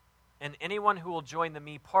 And anyone who will join the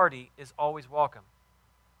me party is always welcome.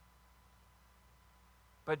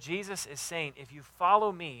 But Jesus is saying, if you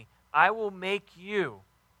follow me, I will make you.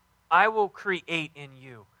 I will create in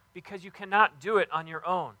you, because you cannot do it on your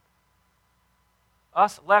own.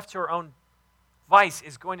 Us left to our own vice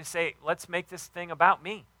is going to say, let's make this thing about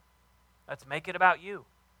me. Let's make it about you.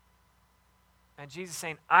 And Jesus is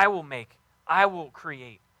saying, I will make, I will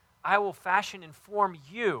create, I will fashion and form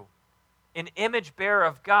you, an image bearer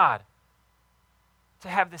of God, to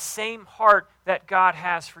have the same heart that God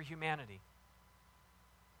has for humanity.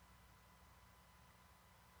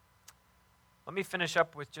 Let me finish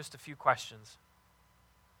up with just a few questions.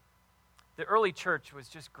 The early church was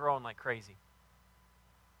just growing like crazy.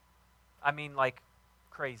 I mean, like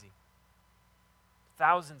crazy.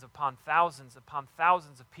 Thousands upon thousands upon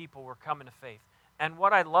thousands of people were coming to faith. And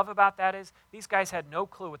what I love about that is these guys had no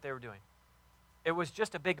clue what they were doing. It was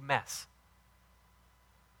just a big mess.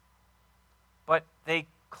 But they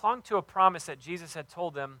clung to a promise that Jesus had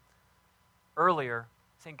told them earlier,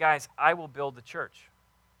 saying, guys, I will build the church.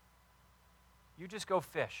 You just go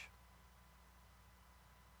fish.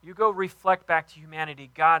 You go reflect back to humanity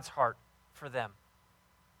God's heart for them.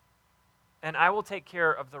 And I will take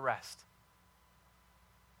care of the rest.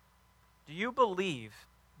 Do you believe,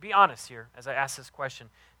 be honest here as I ask this question,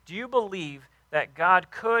 do you believe that God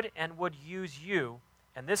could and would use you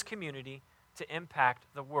and this community to impact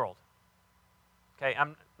the world? Okay,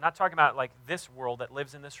 I'm not talking about like this world that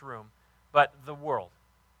lives in this room, but the world.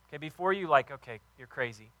 Okay, before you okay, you're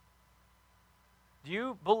crazy. Do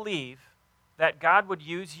you believe that God would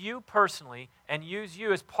use you personally and use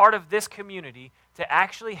you as part of this community to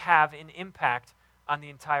actually have an impact on the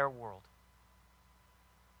entire world?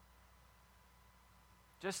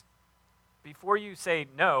 Just before you say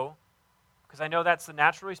no, because I know that's the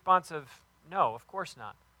natural response of no, of course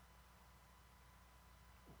not.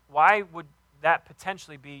 Why would that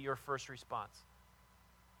potentially be your first response?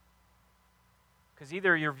 Because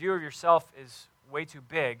either your view of yourself is way too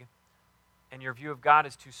big and your view of God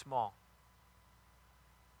is too small.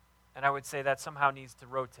 And I would say that somehow needs to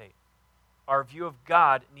rotate. Our view of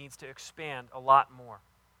God needs to expand a lot more.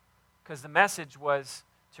 Because the message was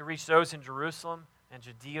to reach those in Jerusalem and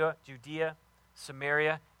Judea,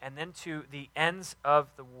 Samaria, and then to the ends of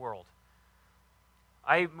the world.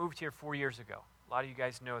 I moved here 4 years ago. A lot of you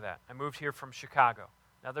guys know that. I moved here from Chicago,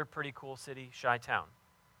 another pretty cool city, Chi-Town.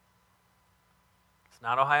 It's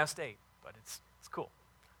not Ohio State, but it's cool.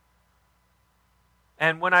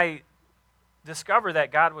 And when I discovered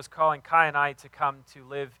that God was calling Kai and I to come to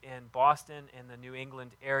live in Boston in the New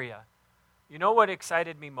England area, you know what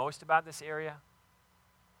excited me most about this area?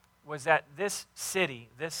 Was that this city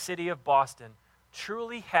of Boston,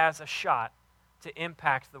 truly has a shot to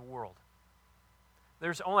impact the world. I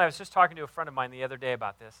was just talking to a friend of mine the other day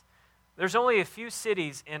about this. There's only a few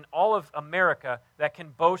cities in all of America that can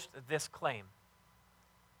boast this claim.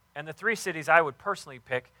 And the 3 cities I would personally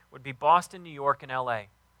pick would be Boston, New York, and LA.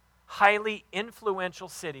 Highly influential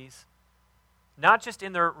cities, not just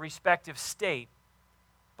in their respective state,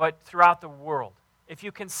 but throughout the world. If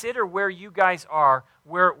you consider where you guys are,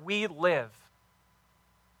 where we live,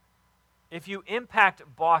 if you impact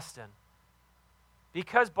Boston,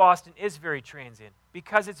 because Boston is very transient,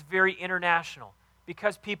 because it's very international,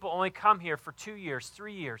 because people only come here for 2 years,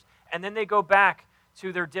 3 years, and then they go back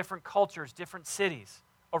to their different cultures, different cities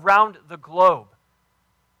around the globe.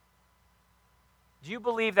 Do you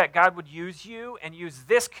believe that God would use you and use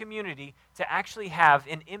this community to actually have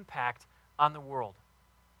an impact on the world?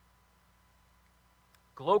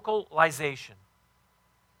 Globalization.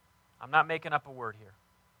 I'm not making up a word here.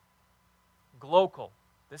 Global.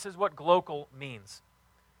 This is what global means.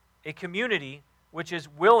 A community which is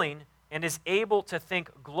willing and is able to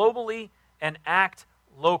think globally and act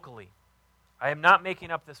locally. I am not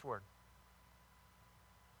making up this word.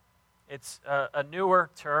 It's a newer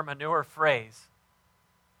term, a newer phrase.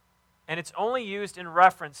 And it's only used in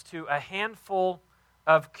reference to a handful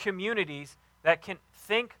of communities that can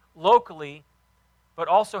think locally but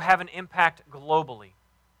also have an impact globally.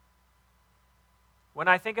 When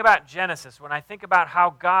I think about Genesis, when I think about how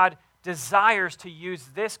God desires to use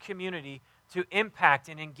this community to impact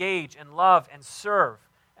and engage and love and serve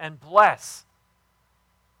and bless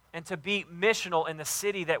and to be missional in the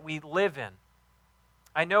city that we live in,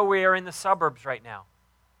 I know we are in the suburbs right now,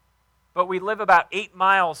 but we live about 8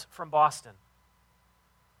 miles from Boston.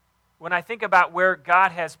 When I think about where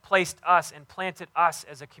God has placed us and planted us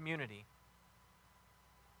as a community,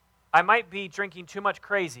 I might be drinking too much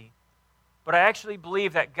crazy, but I actually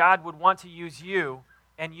believe that God would want to use you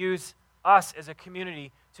and use us as a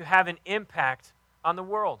community to have an impact on the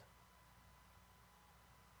world.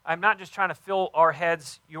 I'm not just trying to fill our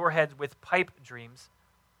heads, your heads, with pipe dreams,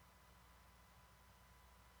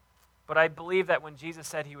 but I believe that when Jesus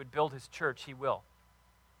said he would build his church, he will.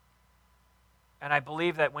 And I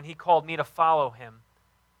believe that when he called me to follow him,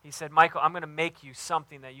 he said, Michael, I'm going to make you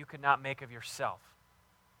something that you could not make of yourself.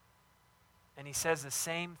 And he says the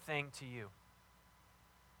same thing to you.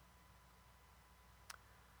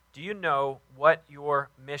 Do you know what your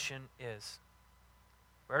mission is?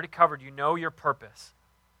 We already covered, you know your purpose.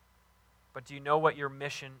 But do you know what your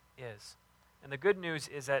mission is? And the good news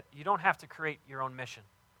is that you don't have to create your own mission.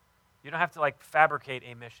 You don't have to fabricate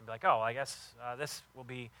a mission. Be like, oh, I guess this will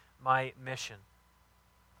be my mission.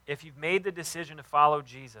 If you've made the decision to follow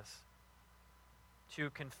Jesus, to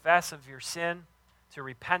confess of your sin, to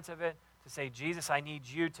repent of it, to say, Jesus, I need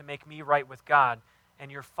you to make me right with God,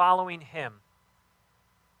 and you're following him,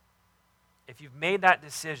 if you've made that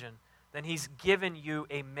decision, then he's given you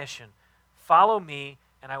a mission. Follow me,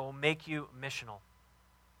 and I will make you missional.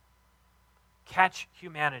 Catch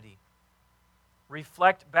humanity.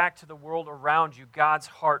 Reflect back to the world around you God's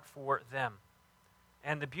heart for them.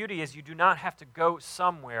 And the beauty is you do not have to go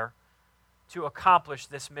somewhere to accomplish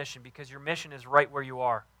this mission, because your mission is right where you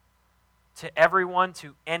are. To everyone,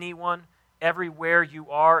 to anyone, everywhere you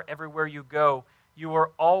are, everywhere you go, you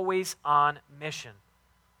are always on mission.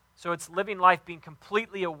 So it's living life being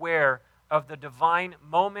completely aware of the divine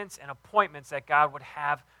moments and appointments that God would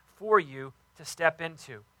have for you to step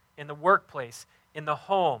into in the workplace, in the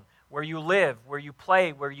home, where you live, where you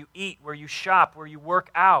play, where you eat, where you shop, where you work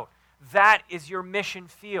out. That is your mission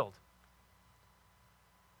field.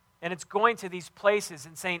 And it's going to these places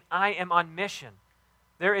and saying, I am on mission.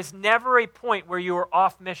 There is never a point where you are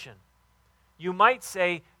off mission. You might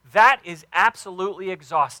say, that is absolutely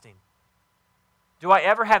exhausting. Do I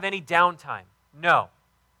ever have any downtime? No.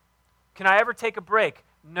 Can I ever take a break?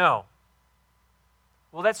 No.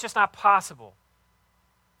 Well, that's just not possible.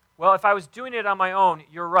 Well, if I was doing it on my own,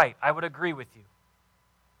 you're right. I would agree with you.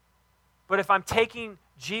 But if I'm taking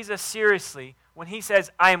Jesus seriously, when he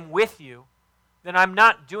says, I am with you, then I'm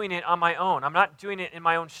not doing it on my own. I'm not doing it in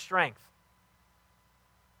my own strength.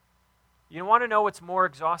 You want to know what's more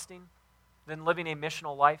exhausting than living a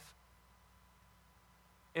missional life?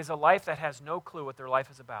 Is a life that has no clue what their life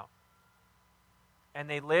is about. And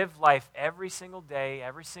they live life every single day,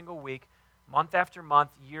 every single week, month after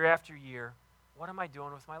month, year after year. What am I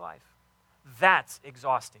doing with my life? That's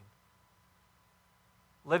exhausting.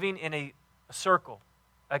 Living in a circle,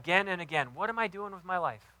 again and again. What am I doing with my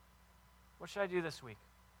life? What should I do this week?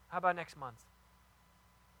 How about next month?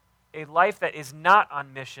 A life that is not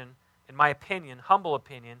on mission, in my opinion, humble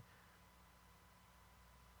opinion,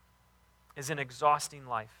 is an exhausting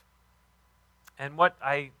life. And what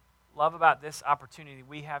I love about this opportunity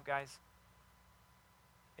we have, guys,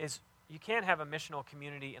 is you can't have a missional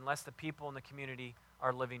community unless the people in the community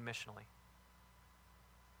are living missionally.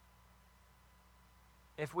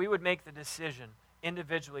 If we would make the decision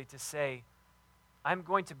individually to say, I'm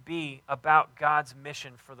going to be about God's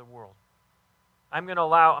mission for the world. I'm going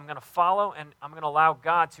to follow, and I'm going to allow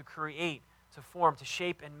God to create, to form, to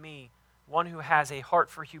shape in me one who has a heart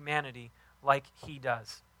for humanity like he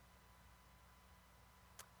does.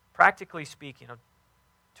 Practically speaking,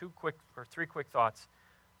 three quick thoughts.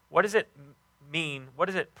 What does it mean? What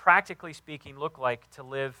does it, practically speaking, look like to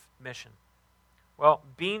live mission? Well,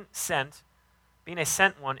 being a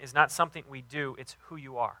sent one is not something we do, it's who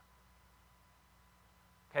you are.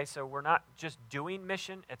 Okay, so we're not just doing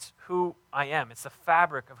mission, it's who I am. It's the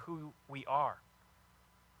fabric of who we are.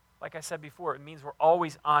 Like I said before, it means we're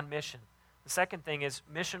always on mission. The second thing is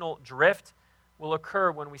missional drift will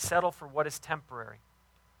occur when we settle for what is temporary.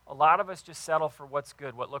 A lot of us just settle for what's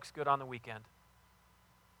good, what looks good on the weekend.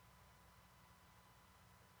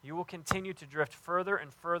 You will continue to drift further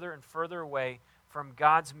and further and further away from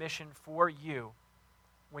God's mission for you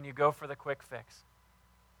when you go for the quick fix.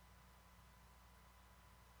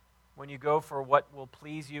 When you go for what will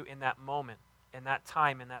please you in that moment, in that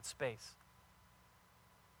time, in that space.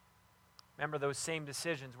 Remember those same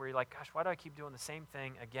decisions where you're like, gosh, why do I keep doing the same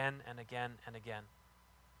thing again and again and again?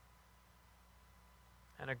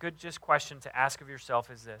 And a good just question to ask of yourself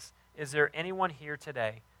is this: is there anyone here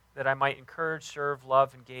today that I might encourage, serve,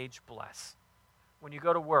 love, engage, bless? When you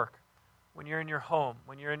go to work, when you're in your home,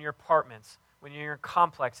 when you're in your apartments, when you're in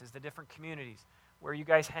complexes, the different communities where you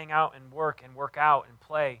guys hang out and work out and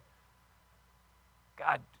play.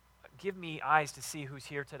 God, give me eyes to see who's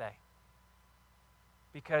here today.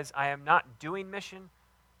 Because I am not doing mission,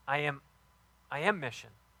 I am mission.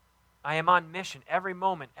 I am on mission every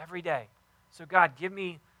moment, every day. So God, give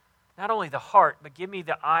me not only the heart, but give me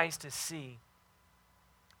the eyes to see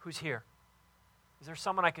who's here. Is there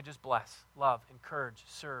someone I could just bless, love, encourage,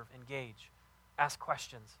 serve, engage, ask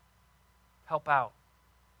questions, help out?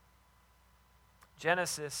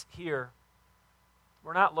 Genesis here,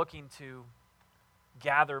 we're not looking to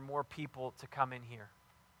gather more people to come in here.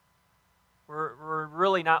 We're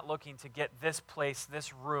really not looking to get this place,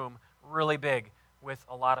 this room, really big with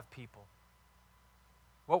a lot of people.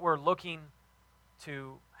 What we're looking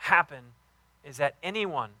to happen is that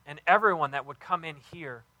anyone and everyone that would come in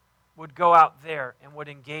here would go out there and would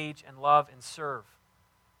engage and love and serve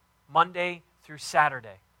Monday through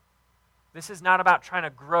Saturday. This is not about trying to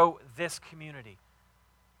grow this community.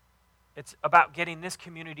 It's about getting this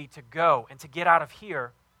community to go and to get out of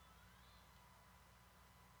here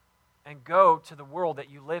and go to the world that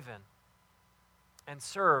you live in and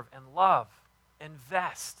serve and love,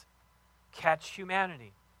 invest, catch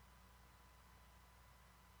humanity.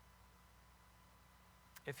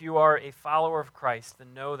 If you are a follower of Christ,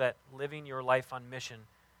 then know that living your life on mission,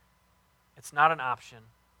 it's not an option,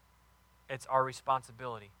 it's our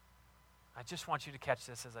responsibility. I just want you to catch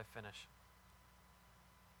this as I finish.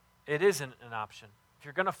 It isn't an option. If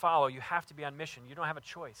you're going to follow, you have to be on mission. You don't have a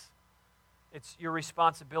choice. It's your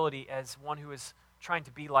responsibility as one who is trying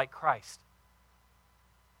to be like Christ.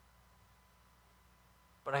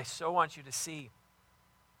 But I so want you to see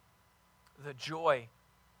the joy.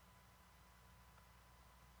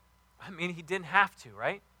 I mean, he didn't have to,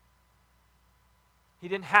 right? He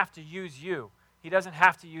didn't have to use you. He doesn't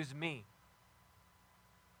have to use me.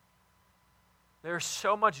 There's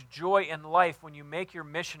so much joy in life when you make your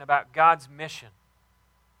mission about God's mission.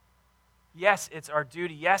 Yes, it's our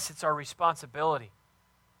duty. Yes, it's our responsibility.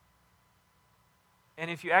 And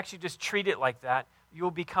if you actually just treat it like that, you will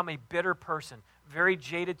become a bitter person, very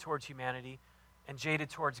jaded towards humanity and jaded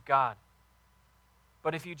towards God.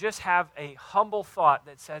 But if you just have a humble thought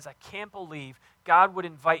that says, I can't believe God would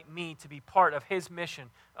invite me to be part of his mission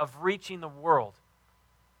of reaching the world.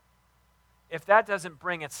 If that doesn't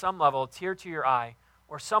bring at some level a tear to your eye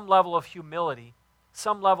or some level of humility,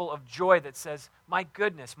 some level of joy that says, my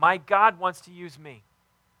goodness, my God wants to use me,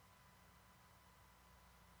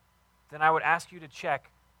 then I would ask you to check,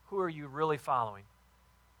 who are you really following?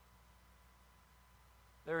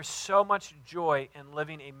 There is so much joy in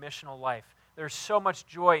living a missional life. There's so much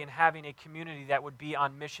joy in having a community that would be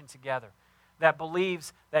on mission together, that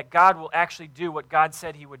believes that God will actually do what God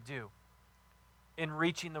said he would do in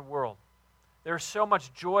reaching the world. There's so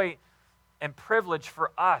much joy and privilege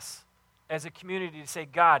for us as a community to say,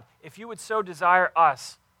 God, if you would so desire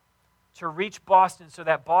us to reach Boston so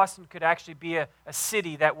that Boston could actually be a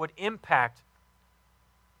city that would impact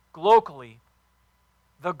locally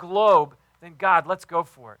the globe, then God, let's go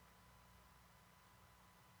for it.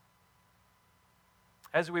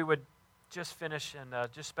 As we would just finish and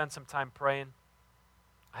just spend some time praying,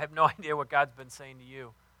 I have no idea what God's been saying to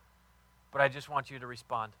you, but I just want you to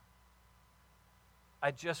respond. I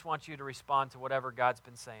just want you to respond to whatever God's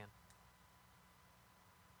been saying.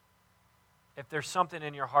 If there's something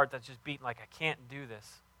in your heart that's just beating like, I can't do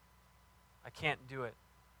this, I can't do it,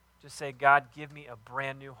 just say, God, give me a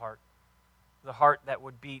brand new heart, the heart that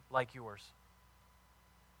would beat like yours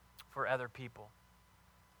for other people.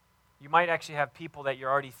 You might actually have people that you're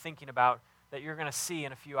already thinking about that you're going to see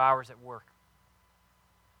in a few hours at work.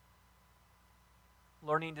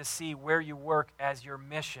 Learning to see where you work as your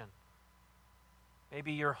mission.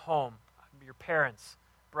 Maybe your home, your parents,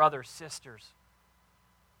 brothers, sisters,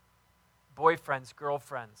 boyfriends,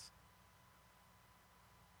 girlfriends.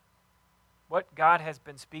 What God has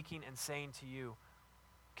been speaking and saying to you,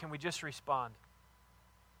 can we just respond?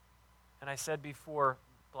 And I said before,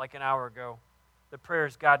 like an hour ago, the prayer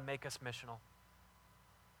is, God, make us missional.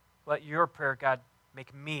 Let your prayer, God,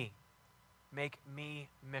 make me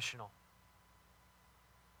missional.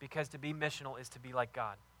 Because to be missional is to be like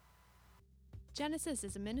God. Genesis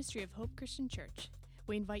is a ministry of Hope Christian Church.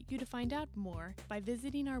 We invite you to find out more by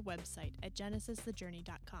visiting our website at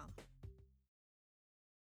genesisthejourney.com.